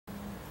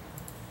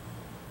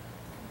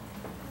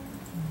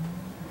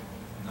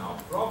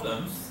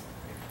problems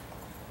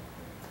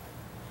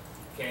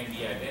can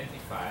be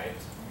identified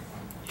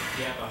if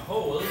you have a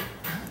hole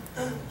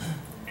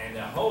and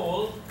the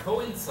hole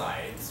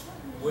coincides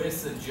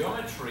with the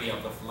geometry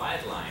of the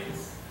flight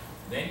lines,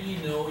 then you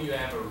know you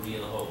have a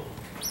real hole.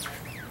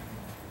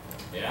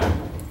 Yeah?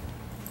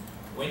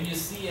 When you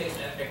see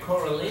a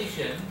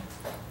correlation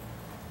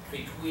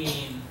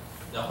between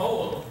the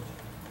hole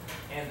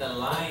and the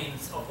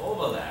lines of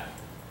overlap,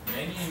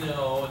 then you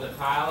know the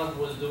pilot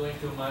was doing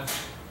too much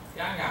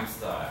Gangnam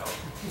style,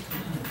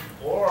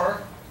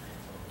 or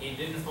he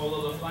didn't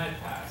follow the flight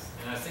path.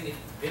 And I think it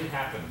did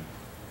happen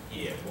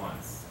here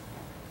once,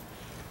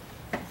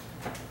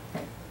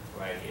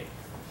 right here.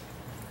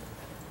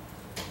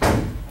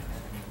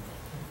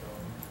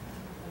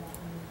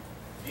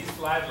 These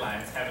flight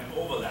lines have an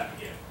overlap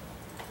here.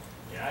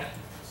 Yeah,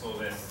 so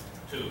there's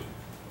two.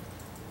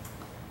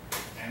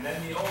 And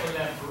then the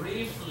overlap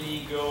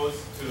briefly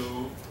goes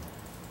to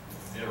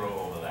zero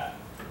overlap.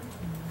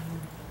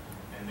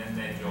 And then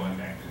they join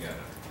back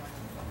together.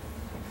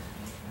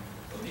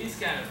 So these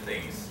kind of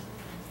things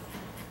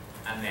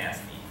are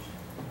nasty.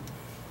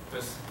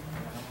 Because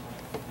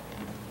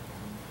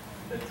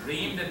the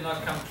dream did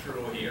not come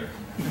true here.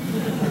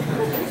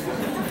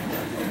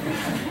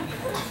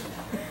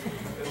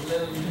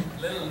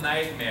 A little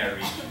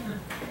nightmare-y.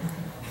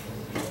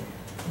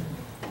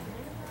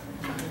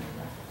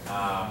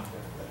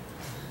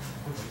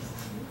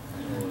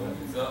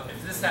 So if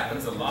this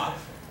happens a lot,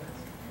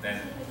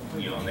 then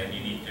you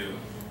need to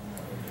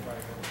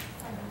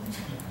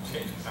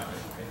change the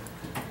pattern.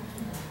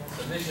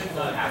 So this should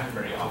not happen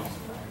very often.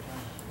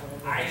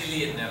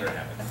 Ideally, it never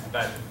happens,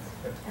 but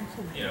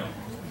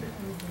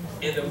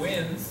in the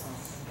winds,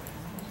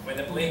 when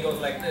the plane goes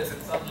like this,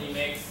 it suddenly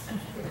makes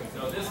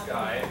this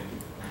guy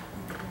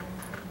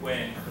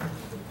when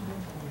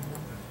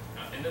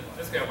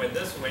this guy went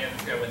this way and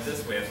this guy went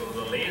this way, so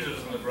the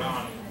lasers on the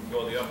ground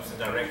go the opposite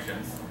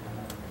directions.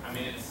 I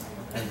mean, it's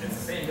the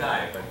same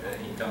guy, but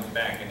he comes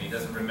back and he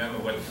doesn't remember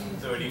what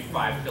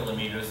 35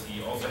 kilometers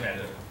he also had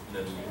a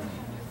little.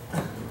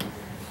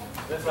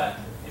 That's right.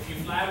 If you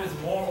fly with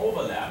more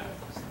overlap,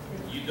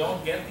 you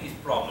don't get these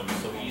problems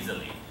so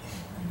easily.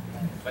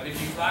 But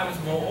if you fly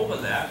with more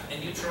overlap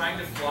and you're trying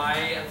to fly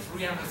a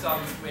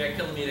 300,000 square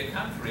kilometer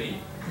country,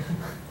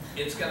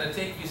 it's going to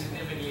take you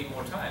significantly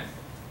more time,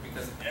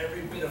 because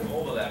every bit of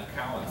overlap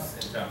counts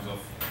in terms of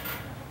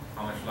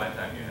how much flight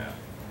time you have.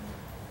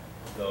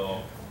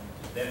 So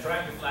they're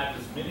trying to fly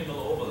with minimal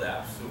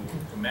overlaps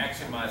to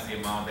maximize the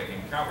amount they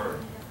can cover,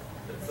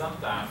 but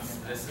sometimes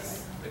this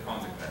is the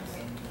consequence.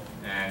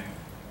 And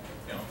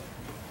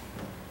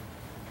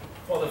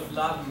for the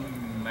flood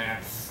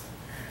maps,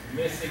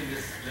 missing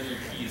this little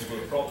piece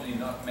will probably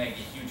not make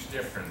a huge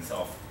difference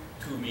of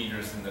 2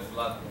 meters in the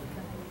flood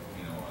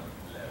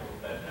level,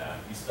 but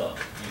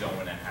you don't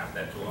want to have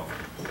that too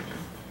often.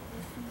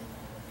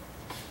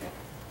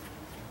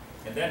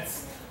 And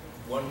that's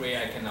one way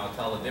I can now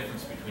tell the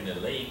difference between a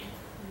lake.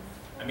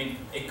 I mean,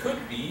 it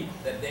could be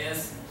that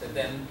there's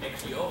then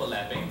actually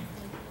overlapping,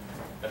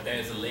 but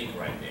there's a lake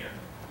right there.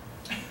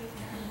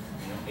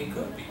 It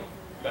could be,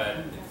 but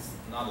it's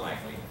not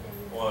likely.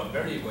 Or a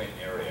very wet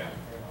area.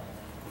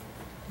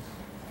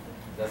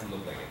 Doesn't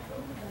look like it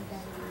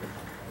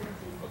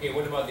though. Okay,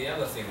 what about the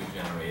other thing we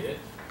generated?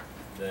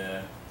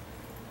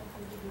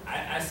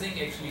 I think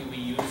actually we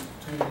used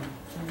too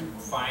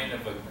fine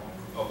of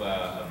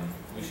a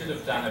we should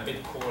have done a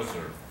bit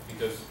coarser,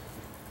 because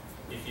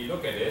if you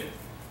look at it,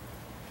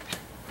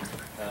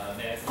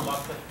 there's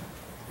lots of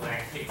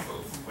black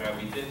pixels where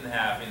we didn't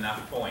have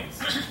enough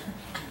points,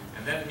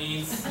 and that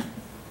means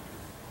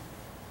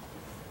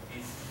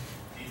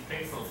these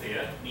pixels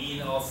here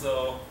mean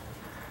also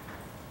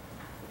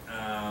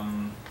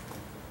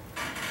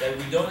that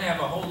we don't have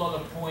a whole lot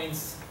of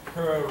points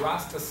per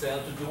raster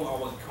cell to do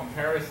our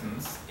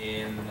comparisons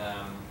in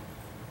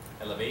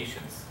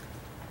elevations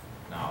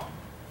now.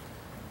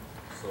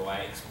 So I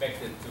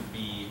expect it to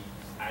be,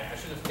 I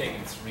should have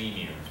taken 3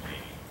 meters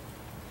maybe,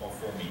 or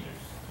 4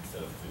 meters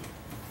instead of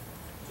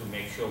 2, to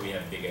make sure we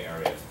have bigger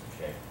areas to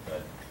check.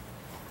 But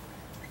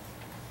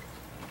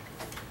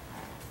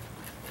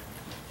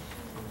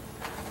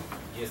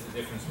here's the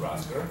difference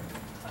raster.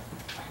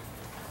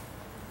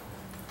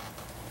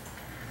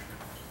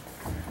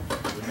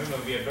 Remember,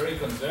 we are very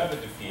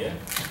conservative here.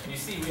 And you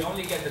see, we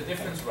only get the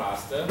difference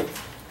raster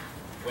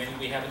when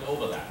we have an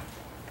overlap.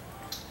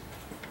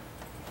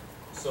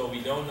 So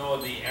we don't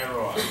know the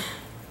error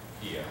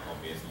here,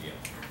 obviously.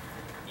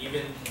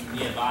 Even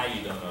nearby,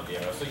 you don't know the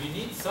error. So you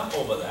need some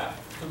overlap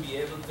to be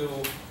able to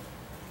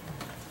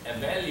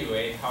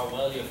evaluate how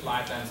well your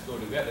flight lines go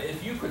together.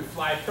 If you could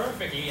fly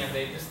perfectly and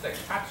they just like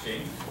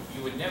touching,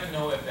 you would never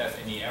know if there's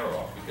any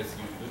error, because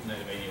you wouldn't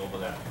have any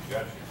overlap to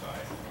judge your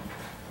size.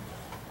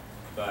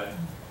 But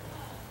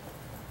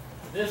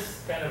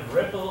this kind of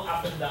ripple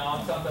up and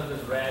down, sometimes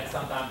it's red,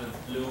 sometimes it's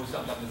blue,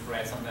 sometimes it's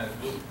red, sometimes it's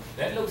blue,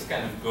 that looks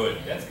kind of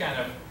good. That's kind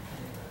of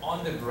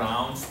on the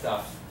ground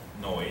stuff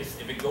noise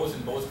if it goes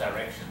in both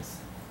directions.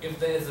 If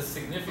there's a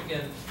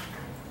significant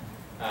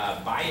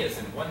bias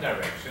in one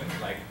direction,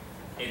 like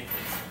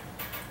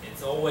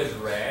it's always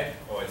red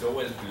or it's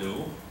always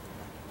blue,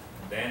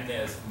 then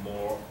there's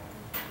more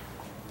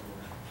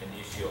an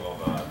issue of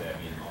there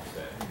being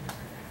offset.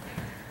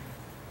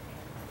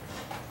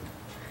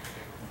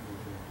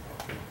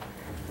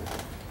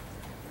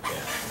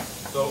 Yeah.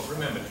 So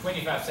remember,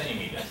 25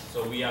 centimeters.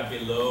 So we are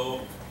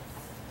below,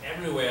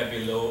 everywhere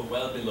below,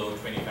 well below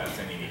 25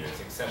 centimeters,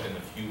 except in a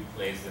few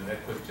places, and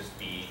that could just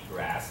be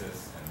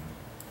grasses and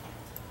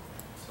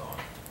so on.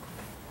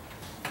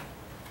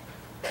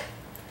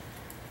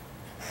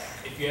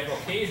 If you have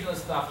occasional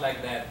stuff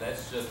like that,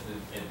 that's just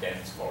a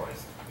dense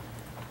forest.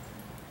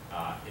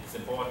 It's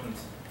important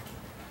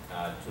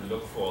to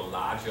look for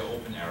larger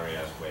open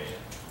areas where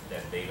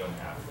that they don't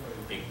have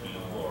big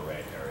blue or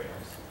red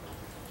areas.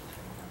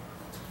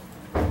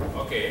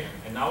 Okay,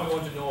 and now we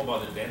want to know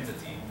about the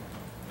density.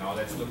 Now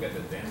let's look at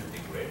the density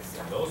grids,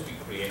 and those we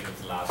create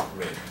with the last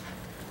grid.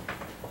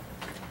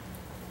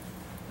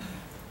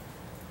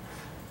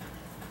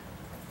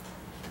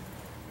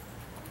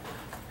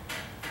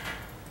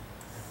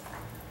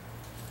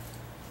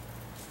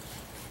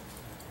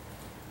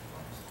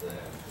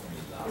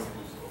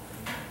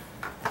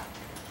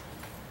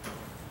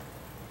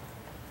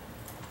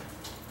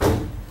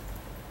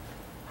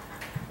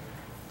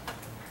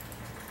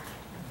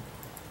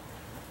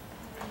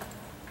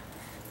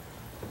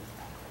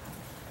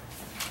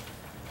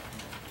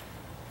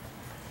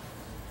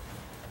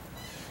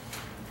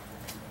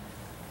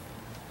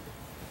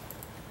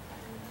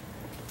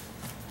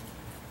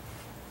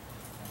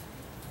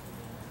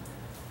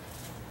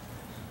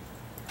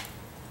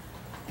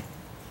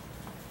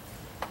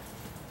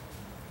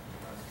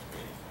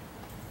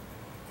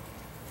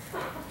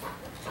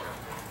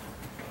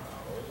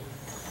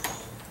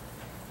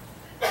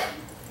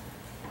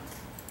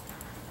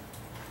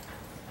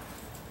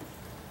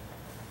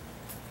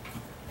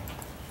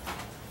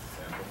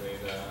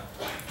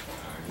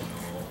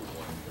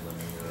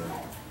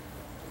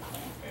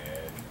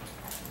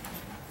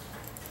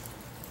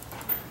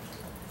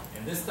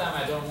 This time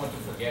I don't want to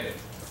forget it.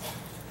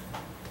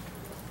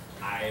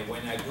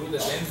 When I do the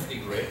density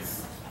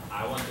grids,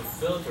 I want to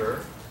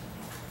filter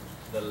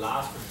the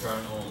last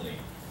return only.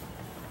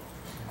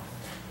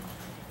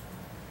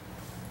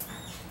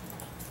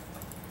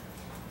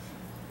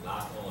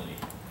 Last only.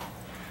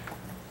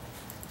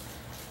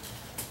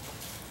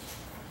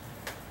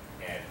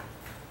 Add.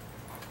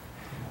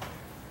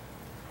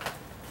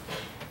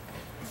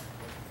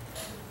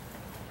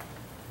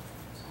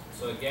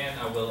 So again,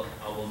 I will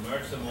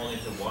merge them all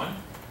into one.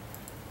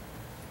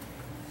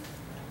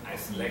 I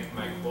select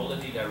my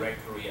quality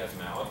directory as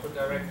my output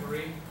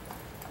directory.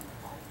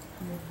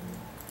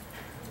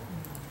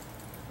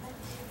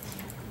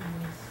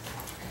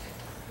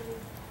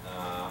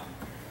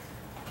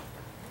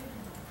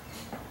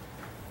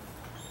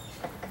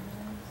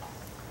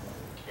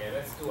 Yeah,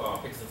 let's do our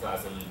pixel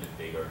size a little bit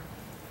bigger.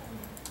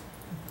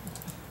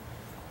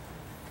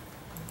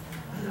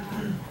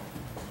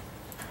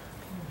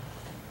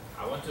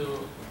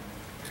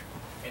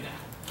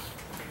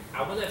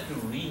 I will have to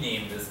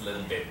rename this a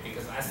little bit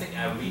because I think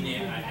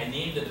I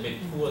named it a bit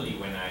poorly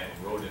when I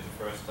wrote it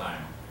the first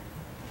time.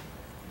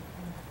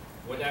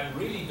 What I'm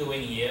really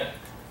doing here,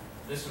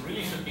 this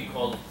really should be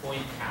called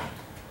point count,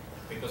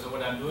 because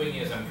what I'm doing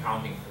is I'm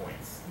counting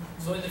points.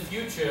 So in the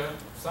future,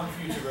 some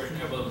future version,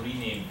 I will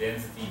rename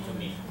density to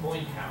mean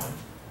point count,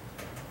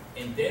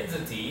 and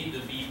density to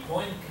be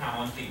point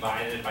count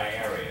divided by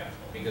area,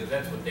 because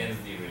that's what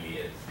density really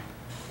is.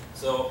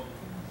 So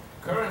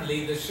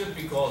currently, this should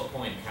be called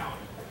point count.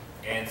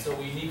 And so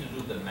we need to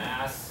do the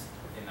math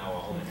in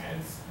our own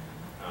heads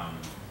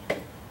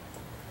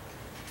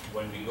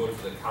when we go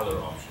to the color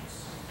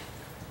options.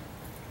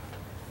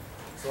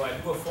 So I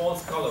do a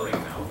false coloring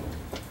now.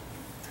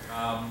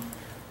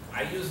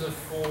 I use a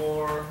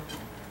 4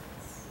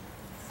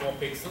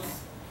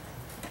 pixels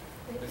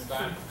this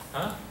time.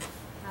 Huh?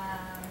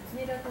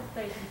 0 to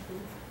 32.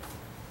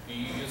 Do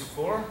you use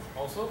 4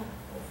 also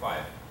or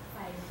 5?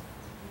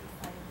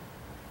 5.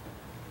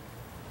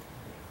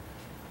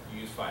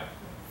 You use 5.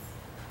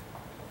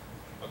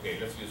 Okay,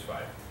 let's use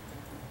 5.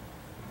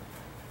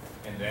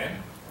 And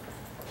then,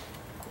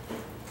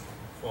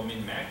 for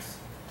min-max,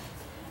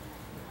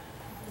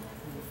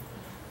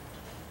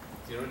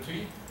 0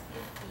 to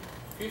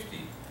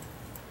 50.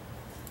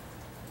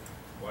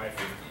 Why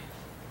 50?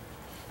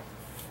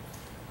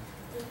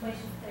 The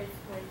question is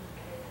square.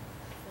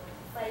 So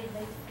 5 by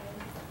 5.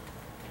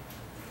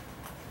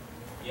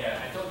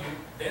 Yeah, I told you,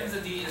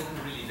 density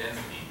isn't really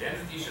density.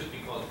 Density should be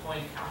called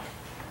point count.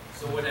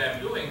 So what I'm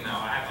doing now,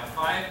 I have a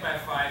 5 by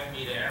 5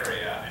 meter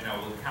area, and I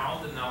will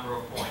count the number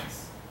of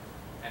points.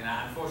 And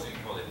I unfortunately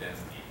call it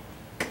density.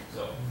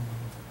 So,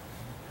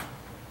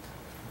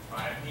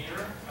 5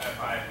 meter by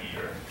 5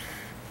 meter.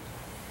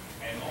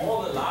 And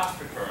all the last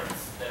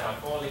returns that are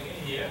falling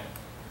in here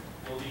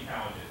will be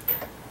counted.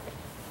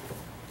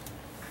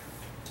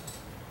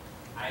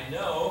 I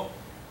know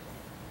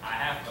I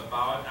have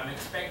I'm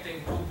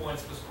expecting 2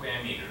 points per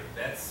square meter.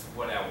 That's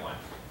what I want.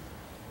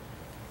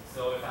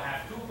 So if I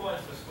have 2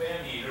 points per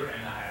square meter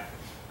and I have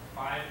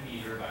 5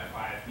 meter by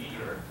 5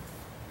 meter,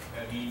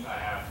 That means I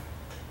have,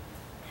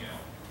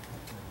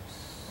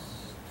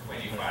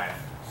 25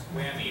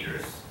 square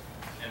meters,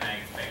 and I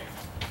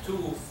expect 2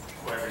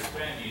 for every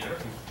square meter.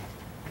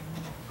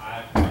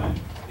 I want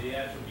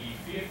there to be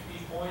 50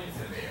 points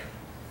in there,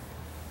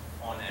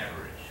 on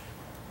average.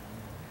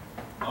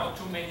 Not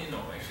too many, no.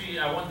 Actually,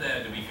 I want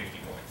there to be 50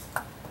 points.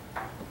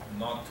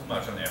 Not too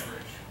much on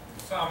average.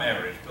 Some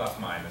average, plus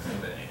minus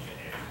in the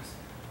edges.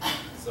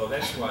 So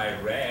that's why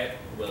red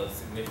will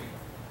significantly.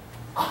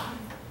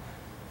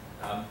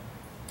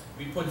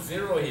 We put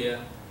 0 here.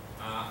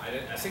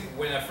 I think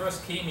when I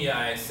first came here,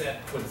 I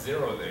said put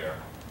 0 there.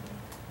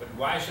 But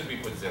why should we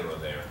put 0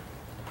 there?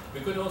 We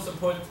could also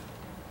put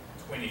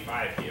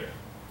 25 here.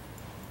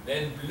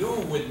 Then blue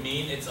would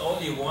mean it's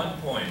only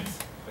 1 point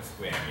per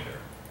square meter.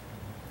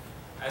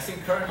 I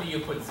think currently you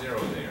put 0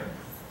 there,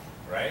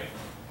 right?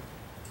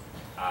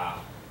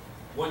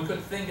 One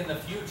could think in the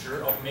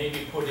future of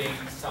maybe putting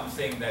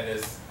something that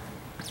is,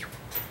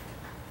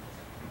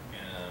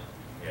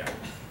 yeah.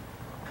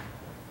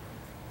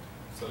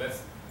 So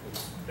let's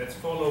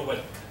follow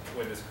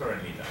what is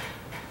currently done.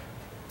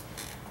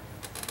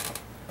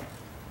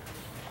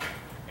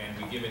 And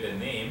we give it a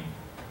name,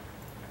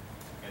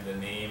 and the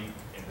name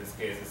in this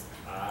case is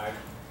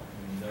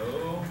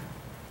agno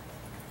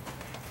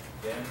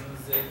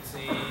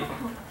density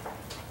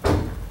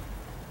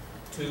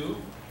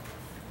 2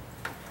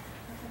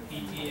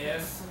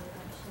 PTS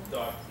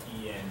dot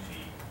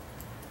PNG.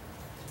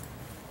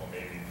 Or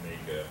maybe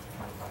make a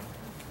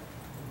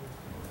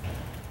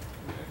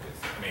like this.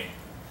 I mean,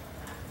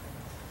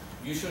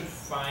 you should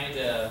find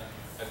a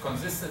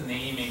consistent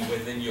naming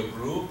within your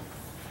group,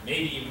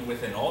 maybe even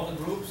within all the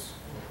groups.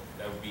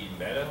 That would be even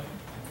better.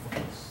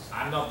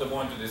 I'm not the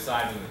one to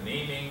decide on the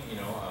naming,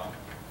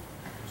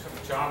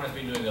 Charm has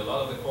been doing a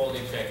lot of the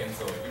quality checking,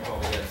 so he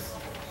probably has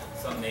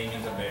some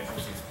naming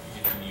conventions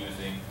he's been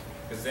using.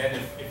 Because then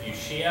if you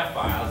share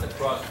files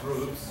across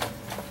groups,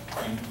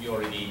 you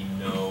already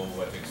know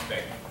what to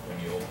expect when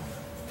you open them.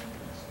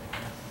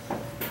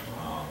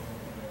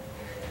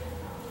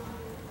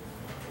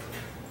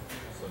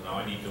 So now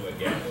I need to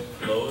again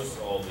close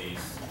all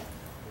these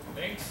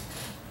things.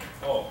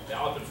 Oh, the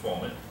output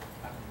format,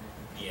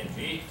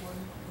 PNG.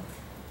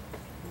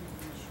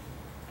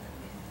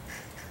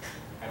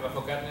 Have I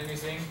forgotten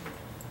anything?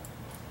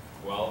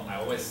 Well, I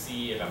always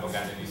see if I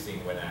forgot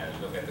anything when I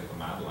look at the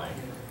command line.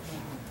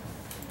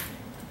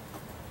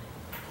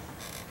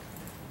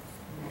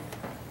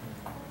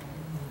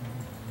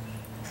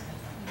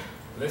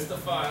 List of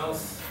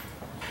files.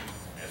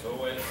 As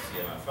always,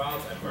 here are my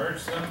files. I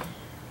merge them.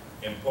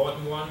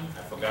 Important one,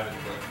 I forgot it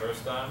the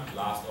first time.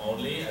 Last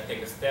only. I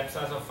take a step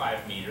size of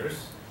 5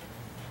 meters.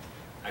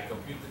 I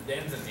compute the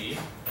density.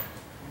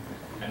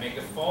 I make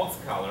a false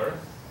color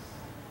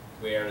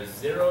where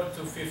 0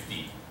 to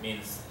 50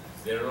 means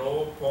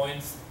 0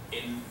 points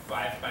in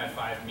 5 by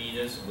 5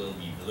 meters will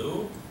be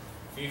blue.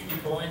 50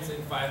 points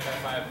in 5 by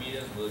 5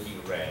 meters will be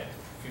red.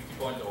 50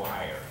 points or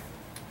higher.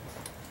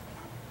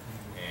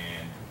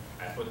 And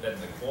I put that in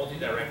the quality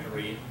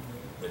directory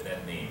with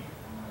that name.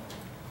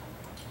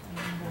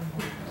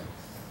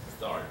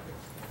 Start.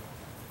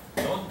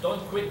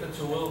 Don't quit the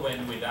tool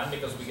when we're done,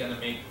 because we're gonna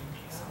make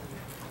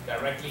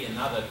directly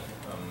another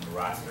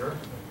raster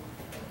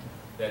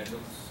that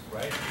looks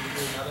right. Do you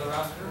do another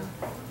raster?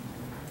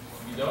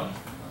 You don't?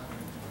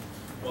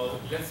 Well,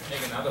 let's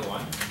make another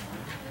one,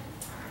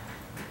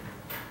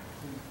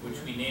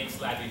 which we name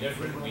slightly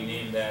different. We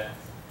name that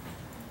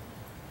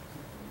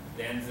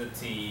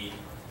density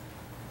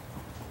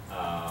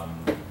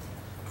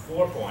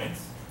 4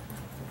 points.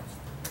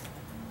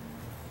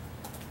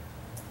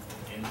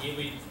 And here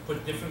we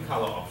put different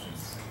color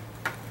options.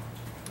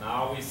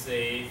 Now we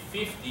say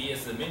 50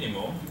 is the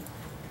minimum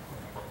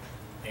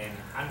and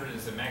 100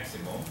 is the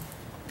maximum.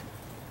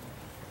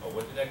 Oh,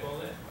 what did I call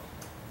that?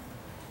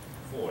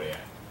 4, yeah.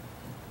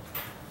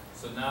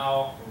 So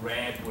now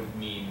red would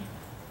mean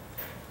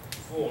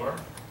 4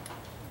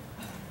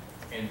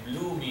 and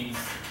blue means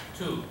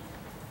 2.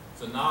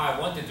 So now I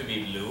want it to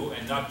be blue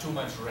and not too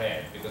much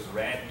red, because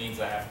red means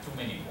I have too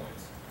many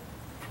points.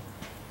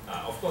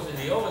 Of course, in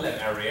the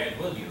overlap area it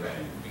will be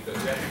red,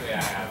 because that's where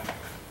I have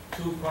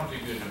 2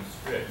 contributing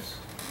strips,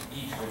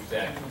 each with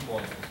that 2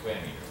 points per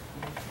square meter.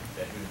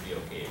 That would be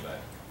okay,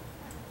 but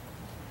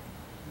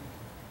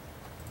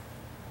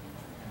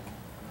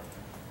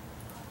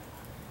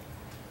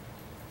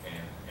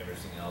and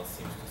everything else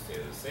seems to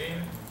stay the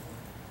same.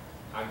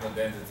 Agno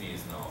density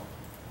is now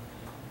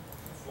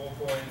 4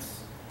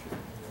 points.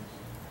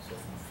 So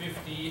from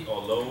 50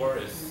 or lower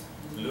is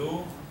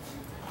blue,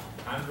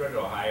 100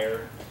 or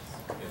higher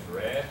is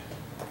red.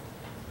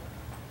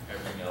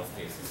 Everything else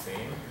stays the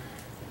same.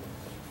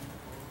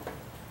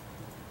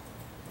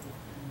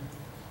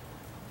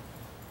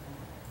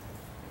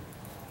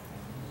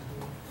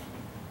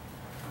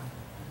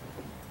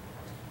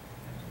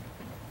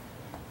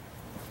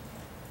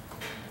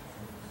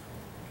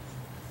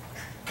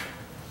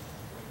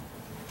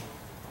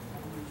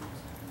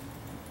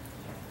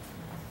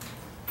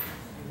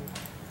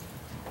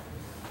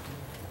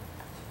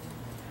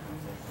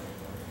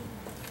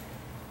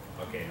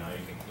 Okay, now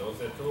you can close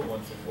that tool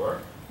once it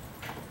works.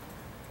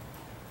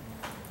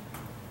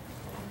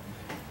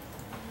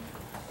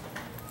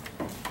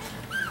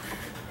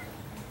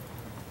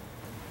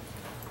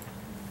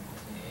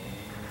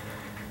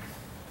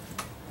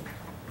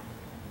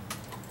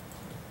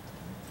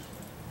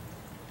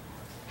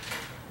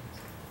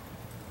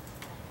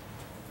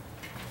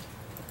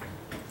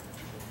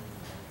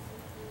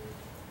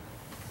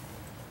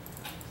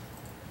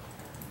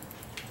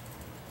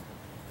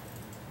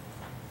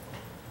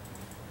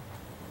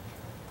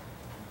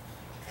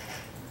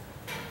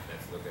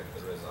 Look at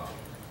the result.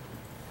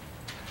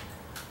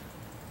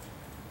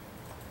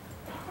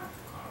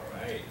 All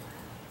right.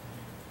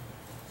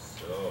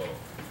 So,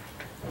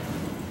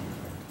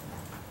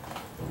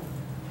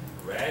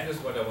 red is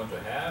what I want to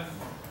have.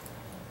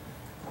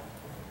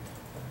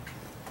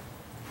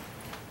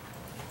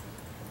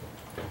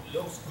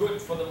 Looks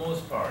good for the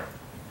most part.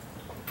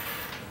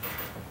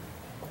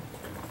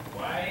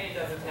 Why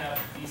does it have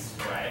these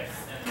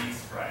stripes and these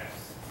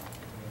stripes?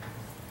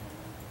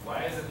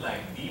 Why is it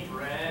like deep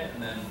red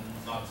and then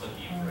not so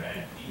deep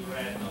red? Deep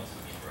red, not so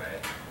deep red.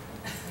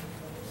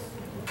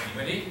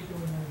 Anybody?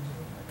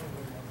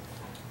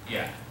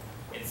 Yeah,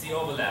 it's the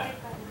overlap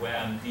where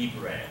I'm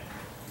deep red.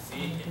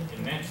 See, it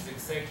matches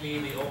exactly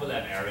the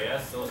overlap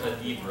areas, those are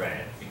deep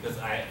red, because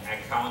I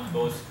count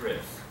both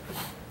strips.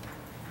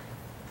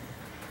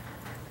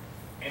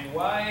 And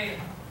why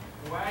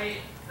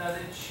does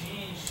it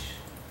change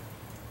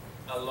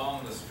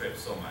along the strip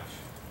so much?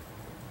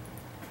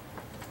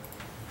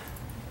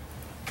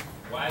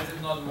 Why is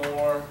it not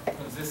more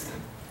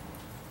consistent?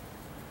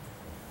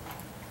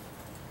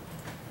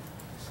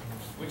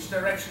 Which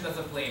direction does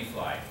a plane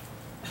fly?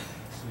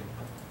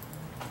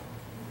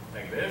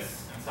 Like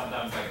this, and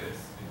sometimes like this.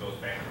 It goes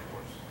back and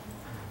forth.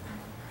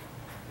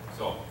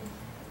 So,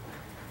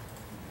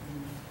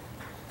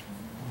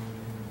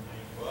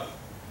 what?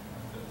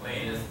 The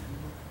plane is,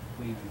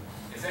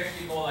 it's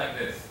actually more like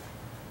this.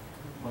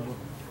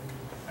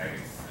 Like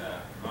it's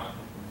not,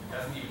 it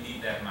doesn't even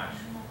need that much.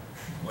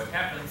 What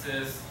happens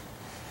is,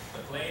 the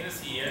plane is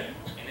here,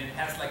 and it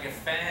has like a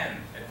fan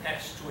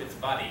attached to its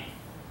body.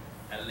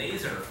 A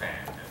laser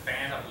fan, a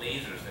fan of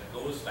lasers that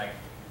goes like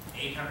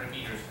 800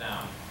 meters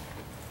down.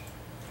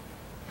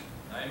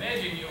 Now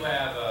imagine you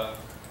have a,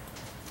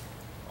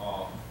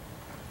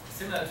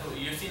 similar to,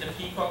 you've seen a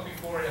peacock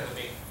before, it has a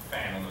big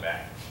fan on the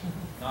back.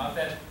 Now if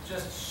that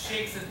just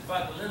shakes its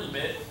butt a little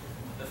bit,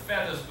 the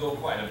feathers go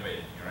quite a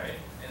bit, right?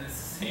 And it's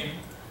the same,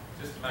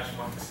 just much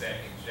more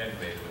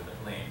exaggerated with the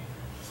plane.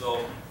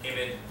 So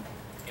if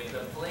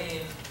the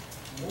plane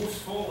moves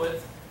forward,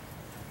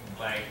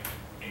 like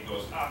it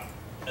goes up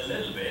a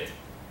little bit,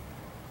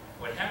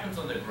 what happens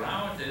on the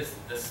ground is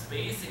the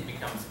spacing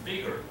becomes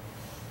bigger.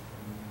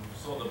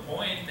 So the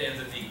point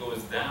density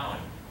goes down.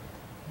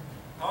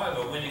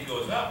 However, when it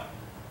goes up,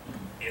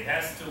 it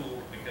has to,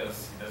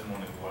 because it doesn't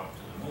want to go up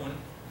to the moon,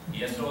 it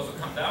has to also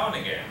come down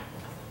again.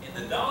 In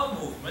the down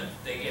movement,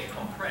 they get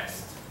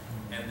compressed.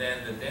 And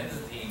then the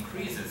density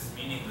increases,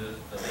 meaning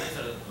the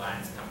laser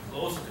lines come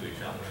closer to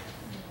each other.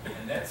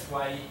 And that's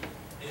why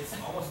it's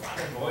almost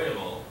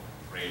unavoidable,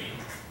 really,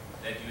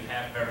 that you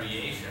have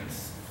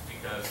variations,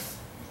 because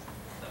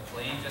the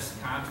plane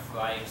just can't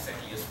fly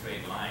exactly a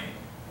straight line.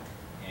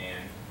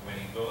 And when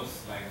it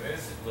goes like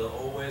this, it will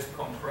always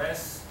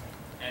compress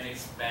and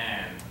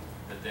expand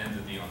the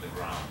density on the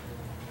ground.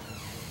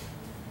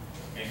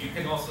 And you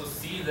can also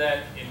see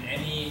that in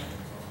any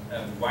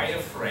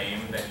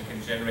wireframe that you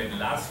can generate in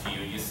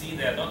LAStools, you see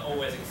they're not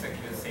always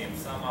exactly the same.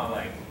 Some are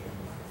like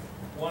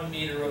 1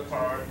 meter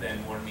apart,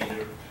 then 1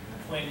 meter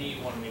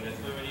 20, 1 meter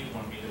 30,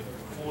 1 meter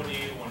 40,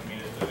 1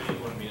 meter 30,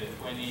 1 meter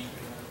 20.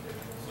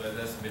 So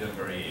there's a bit of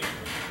variation.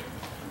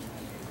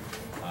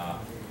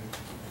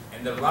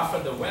 And the rougher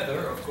the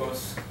weather, of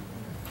course,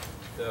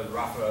 the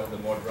rougher, the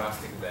more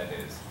drastic that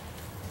is.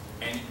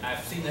 And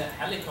I've seen a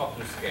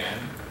helicopter scan.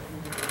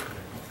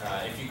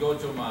 If you go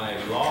to my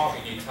blog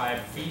and you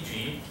type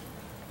Fiji,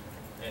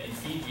 in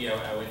Fiji,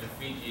 I went to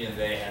Fiji and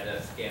they had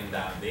a scan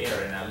down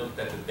there, and I looked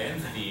at the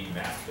density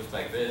map just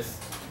like this,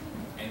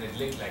 and it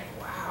looked like,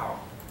 wow,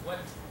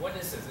 what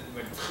is this?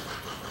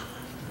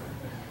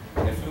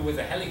 I flew with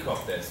a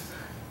helicopter, it's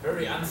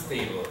very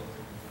unstable.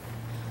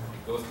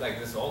 It goes like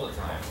this all the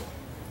time.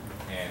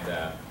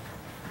 And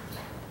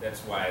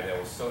that's why there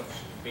was such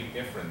a big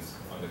difference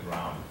on the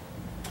ground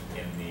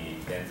in the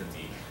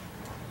density.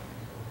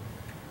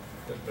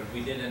 But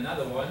we did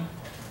another one.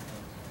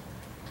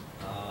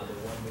 The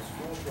one with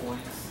 4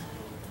 points.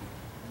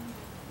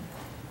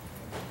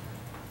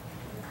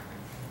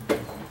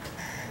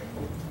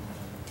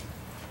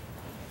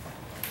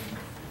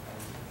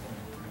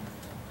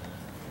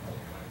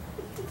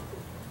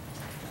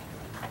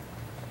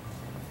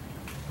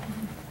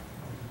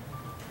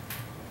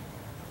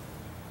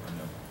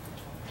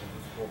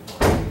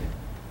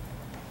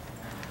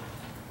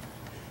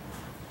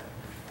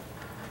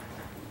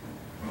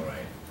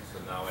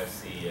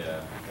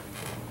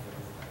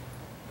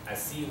 I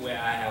see where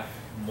I have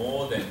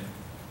more than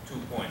 2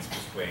 points per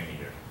square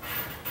meter.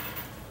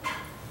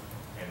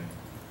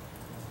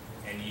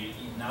 And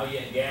now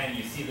again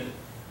you see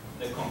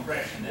the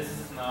compression. This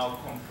is now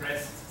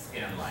compressed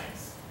scan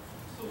lines.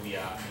 So we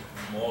are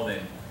more than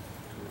 2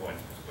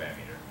 points per square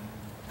meter.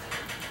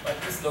 But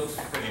this looks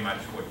pretty much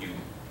what you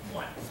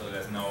want. So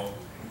there's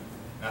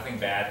nothing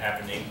bad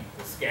happening.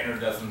 The scanner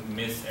doesn't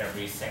miss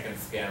every second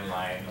scan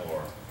line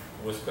or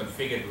was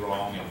configured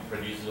wrong and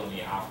produces only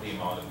half the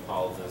amount of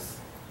pulses.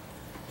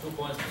 2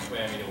 points per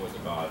square meter was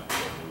about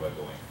what we were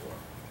going for.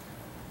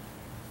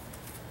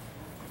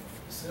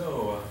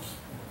 So,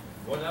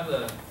 what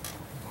other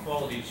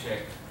quality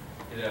check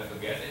did I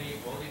forget? Any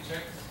quality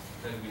checks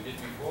that we did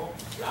before?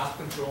 Last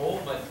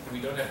control, but we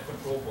don't have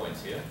control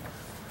points here.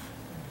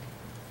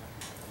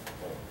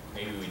 Oh,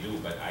 maybe we do,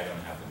 but I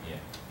don't have them here.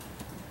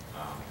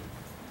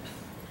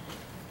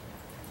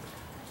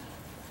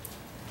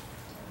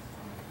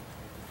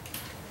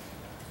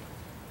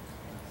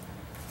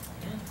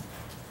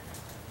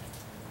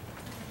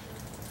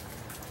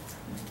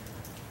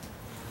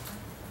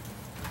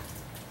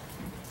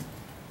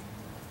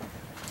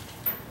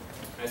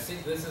 I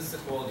think this is the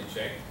quality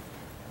check,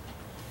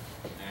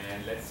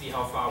 and let's see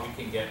how far we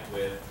can get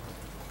with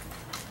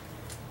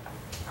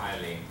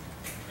tiling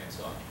and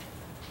so on.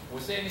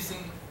 Was there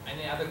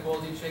any other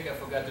quality check I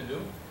forgot to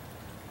do?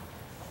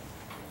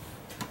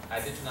 I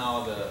did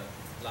now the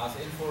last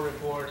info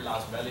report,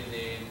 last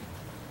validate,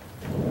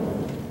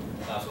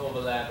 last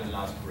overlap, and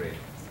last grid.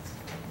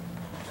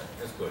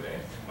 That's good, eh?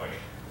 Okay.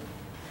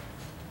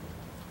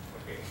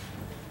 Okay.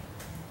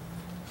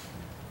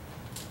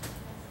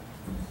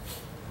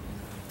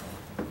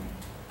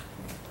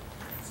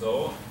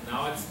 So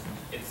now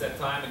it's that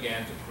time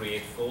again to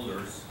create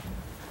folders.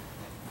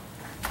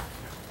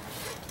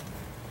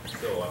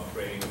 So I'm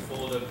creating a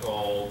folder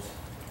called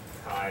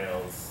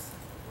tiles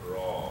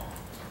raw.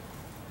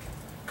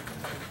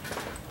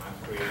 I'm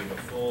creating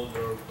a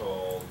folder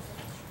called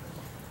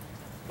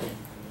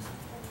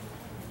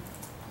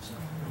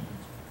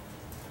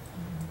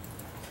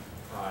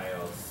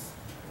tiles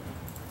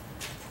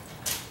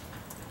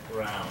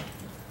ground.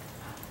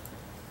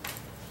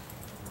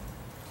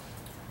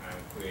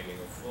 I'm creating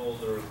a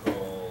folder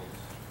called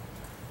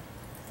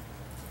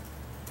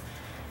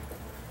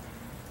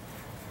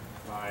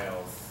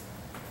tiles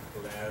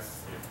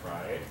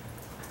classified,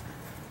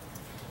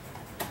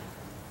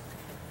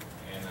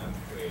 and I'm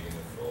creating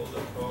a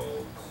folder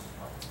called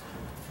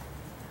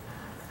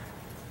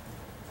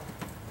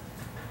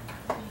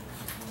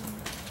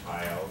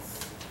tiles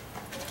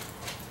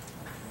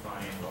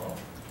final.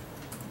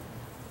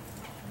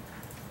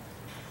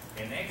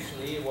 And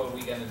actually what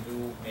we're going to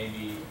do,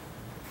 maybe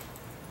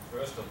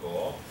first of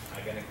all,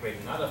 I'm going to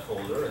create another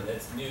folder, and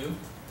that's new.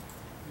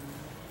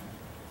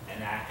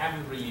 And I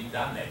haven't really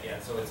done that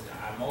yet, so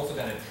I'm also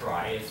going to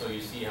try it, so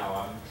you see how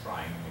I'm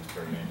trying and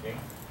experimenting.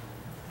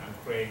 I'm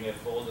creating a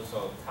folder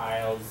called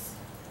tiles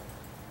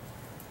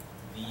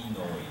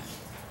denoise.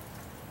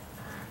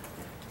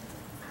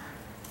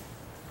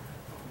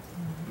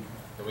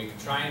 So we're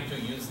trying to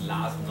use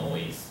last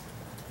noise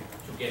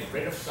to get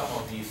rid of some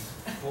of these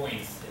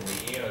points in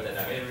the air that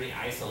are very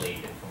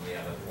isolated from the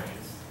other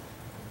points.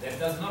 That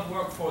does not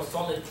work for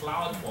solid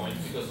cloud points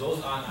because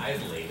those aren't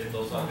isolated,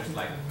 those are just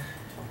like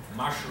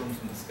mushrooms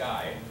in the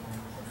sky,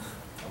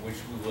 which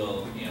we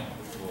will,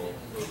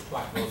 we'll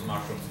pluck those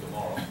mushrooms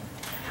tomorrow.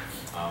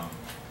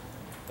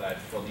 But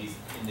for these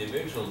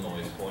individual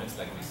noise points,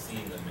 like we see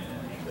in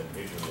the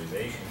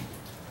visualization,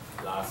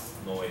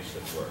 last noise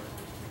should work.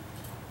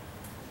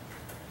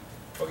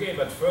 Okay,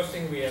 but first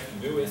thing we have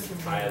to do is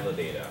tile the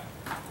data.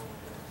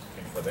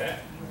 And for that,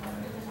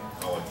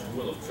 our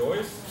tool of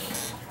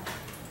choice,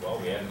 well,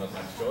 we have not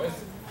much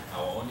choice.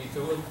 Our only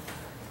tool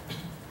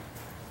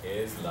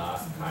is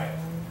last tile.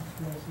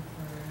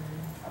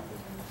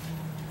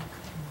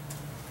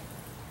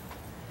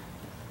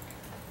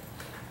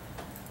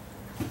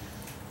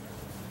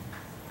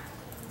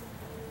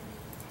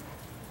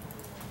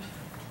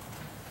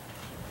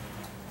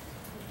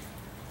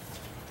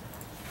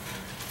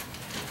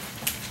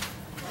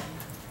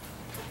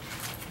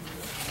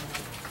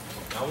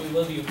 Now we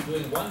will be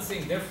doing one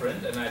thing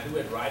different, and I do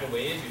it right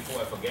away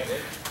before I forget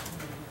it.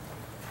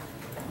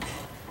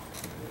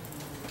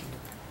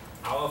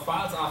 Our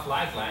files are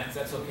flight lines,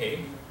 that's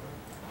okay.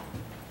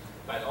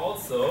 But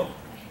also,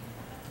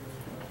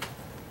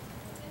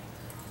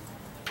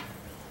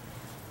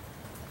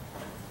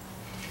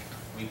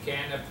 we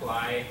can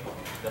apply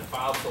the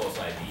file source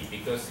ID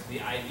because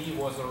the ID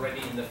was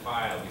already in the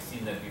file. We've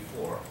seen that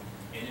before.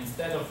 And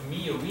instead of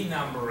me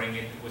renumbering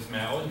it with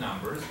my own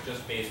numbers,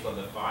 just based on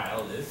the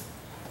file list,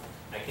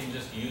 I can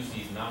just use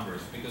these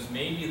numbers because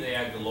maybe they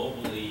are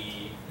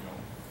globally,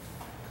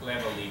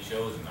 cleverly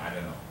chosen. I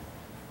don't know.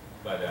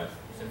 But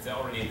since they're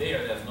already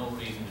there, there's no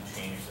reason to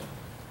change them.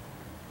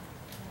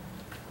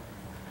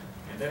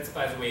 And that's,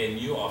 by the way, a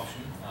new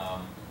option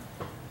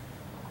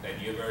that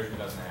your version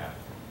doesn't have.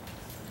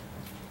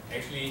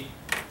 Actually,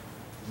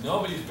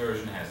 nobody's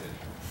version has it.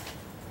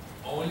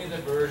 Only the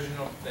version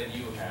that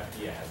you have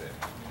here has it,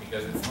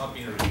 because it's not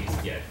been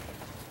released yet.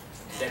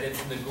 That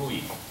it's in the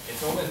GUI.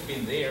 It's always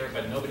been there,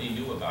 but nobody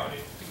knew about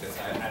it, because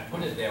I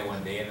put it there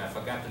one day and I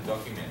forgot to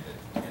document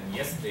it. And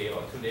yesterday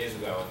or 2 days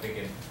ago, I was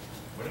thinking,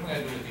 what am I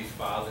going to do with these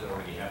files that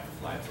already have the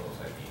flight source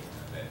ID?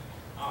 And then,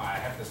 oh, I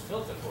have this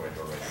filter for it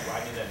already. Why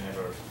did I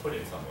never put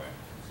it somewhere?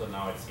 So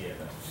now it's here,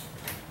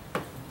 the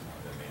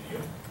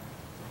menu.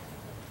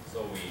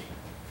 So we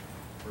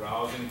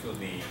browse into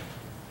the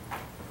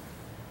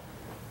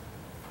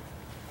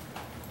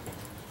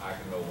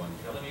Arcano 1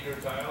 kilometer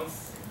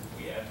tiles.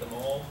 We add them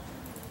all.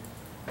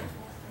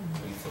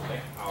 We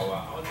select our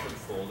output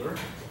folder.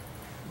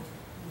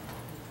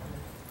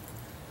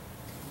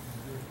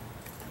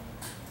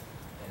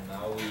 And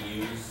now we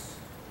use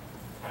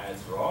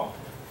tiles raw.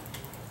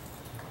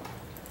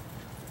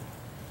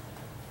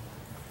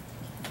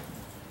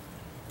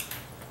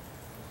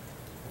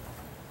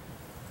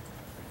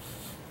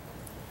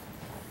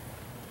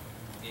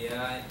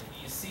 Yeah,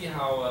 you see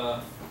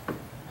how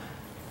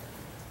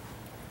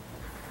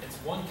it's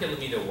 1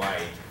 kilometer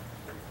wide,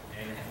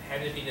 and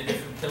had it been a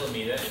different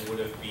kilometer, it would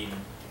have been,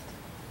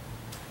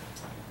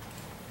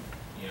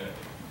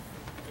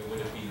 it would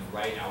have been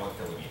right our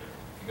kilometer,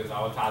 because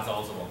our tiles are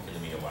also 1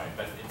 kilometer wide,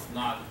 but it's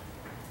not,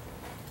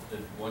 the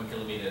 1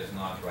 kilometer is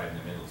not right in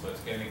the middle, so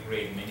it's going to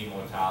create many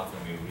more tiles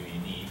than we really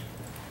need.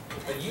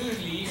 But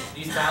usually,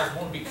 these tiles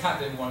won't be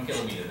cut in 1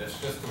 kilometer, that's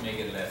just to make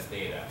it less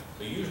data.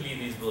 So usually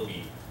these will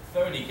be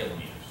 30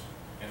 kilometers,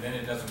 and then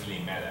it doesn't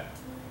really matter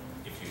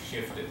if you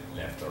shift it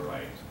left or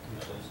right.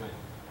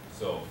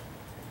 So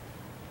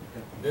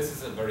this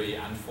is a very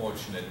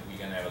unfortunate, we're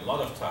going to have a lot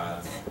of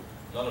tiles,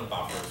 a lot of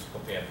buffers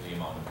compared to the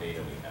amount of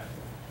data we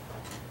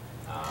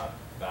have.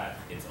 But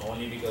it's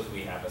only because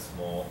we have a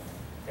small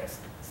test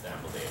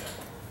sample data.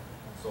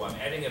 So I'm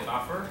adding a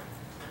buffer,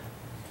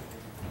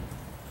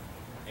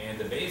 and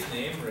the base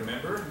name,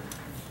 remember,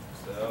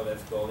 so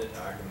let's call it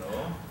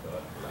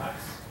Arcano.lux.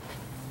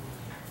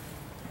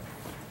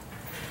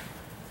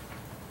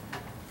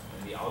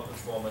 And the output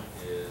format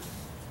is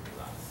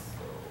Lux.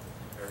 So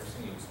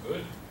everything looks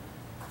good.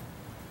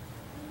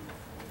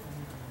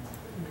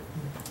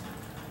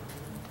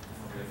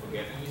 Did I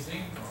forget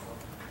anything?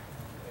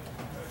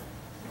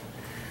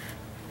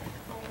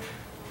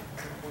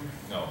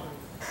 No.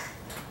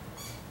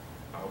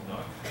 I hope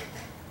not.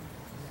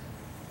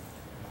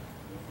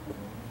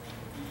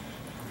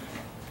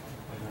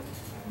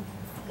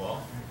 Well,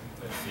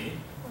 let's see.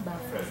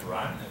 Press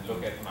run and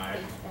look at my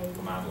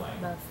command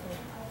line.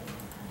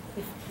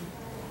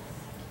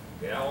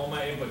 There are all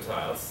my input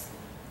tiles.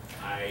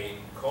 I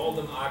call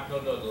them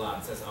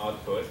Arcano.lux as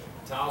output.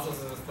 Tiles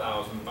is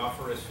 1,000,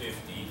 buffer is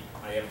 50.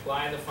 I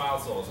apply the file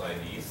source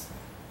IDs.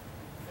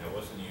 That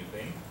was a new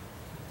thing.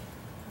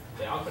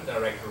 The output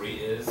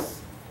directory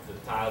is the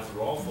tiles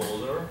raw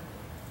folder,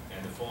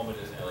 and the format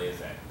is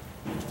LASN.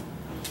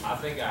 I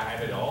think I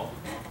have it all.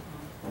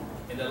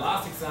 In the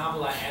last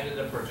example, I added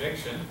a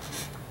projection,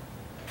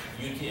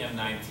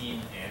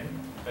 UTM-19N,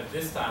 but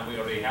this time we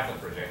already have a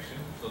projection,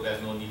 so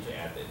there's no need to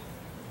add it.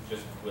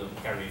 Just will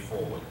carry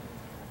forward.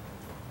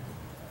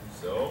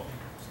 So,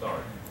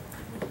 start.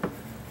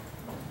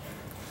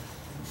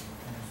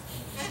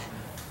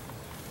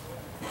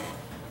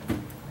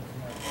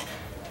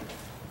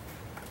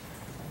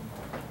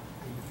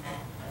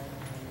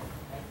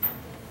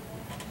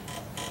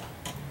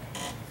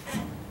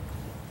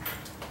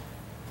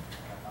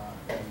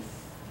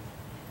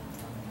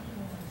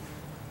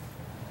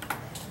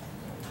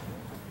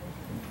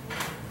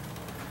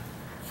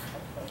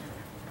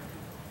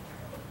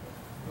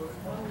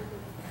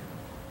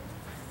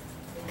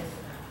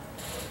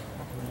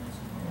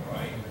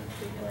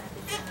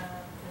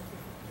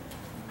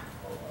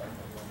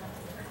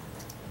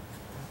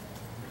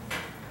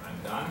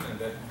 And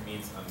that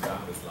means I'm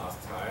done with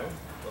last tile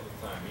for the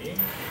time being.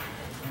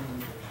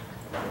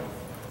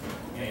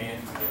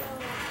 And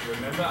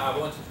remember, I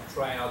wanted to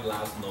try out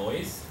last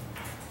noise,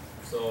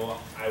 so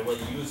I will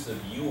use the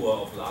viewer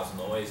of last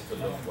noise to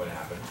look what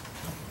happened,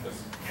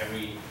 because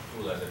every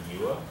tool has a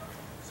viewer.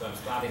 So I'm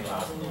starting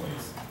last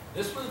noise.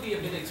 This will be a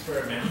bit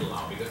experimental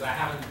now, because I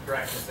haven't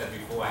practiced that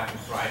before. I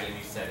haven't tried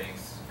any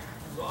settings,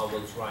 so I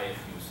will try a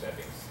few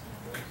settings.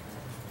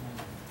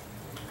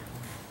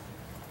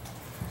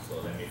 So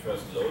let me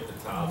first load the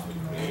tiles we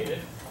created.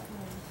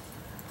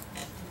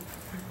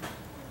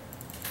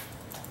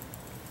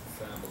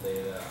 Sample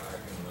data,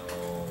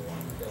 Arcano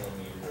 1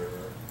 kilometer.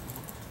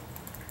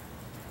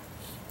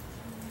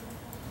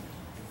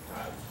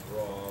 Tiles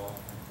raw.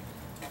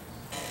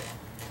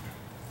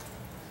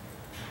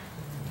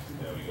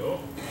 There we go.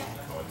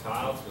 Our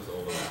tiles with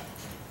overlap.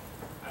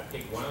 I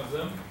pick one of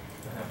them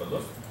to have a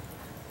look.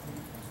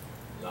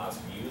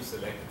 Last view,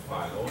 selected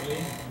file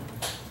only.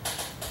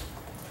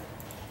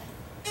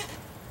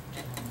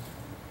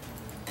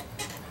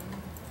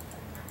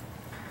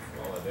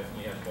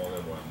 Definitely have more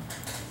than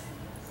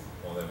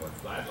one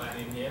flight line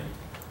in here.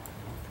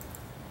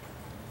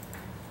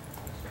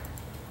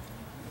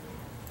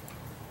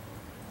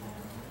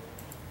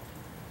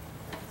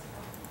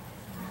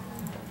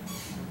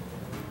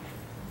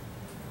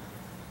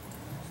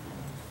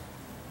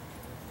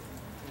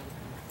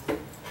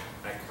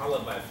 I color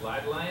by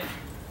flight line,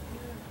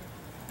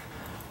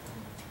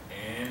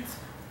 and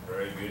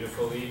very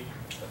beautifully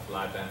the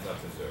flight lines are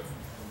preserved.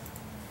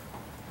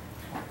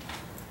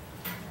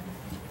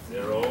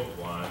 0,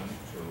 1,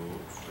 2,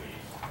 3,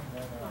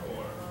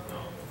 4.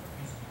 No.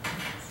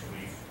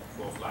 3,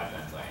 4 flight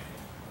lengths I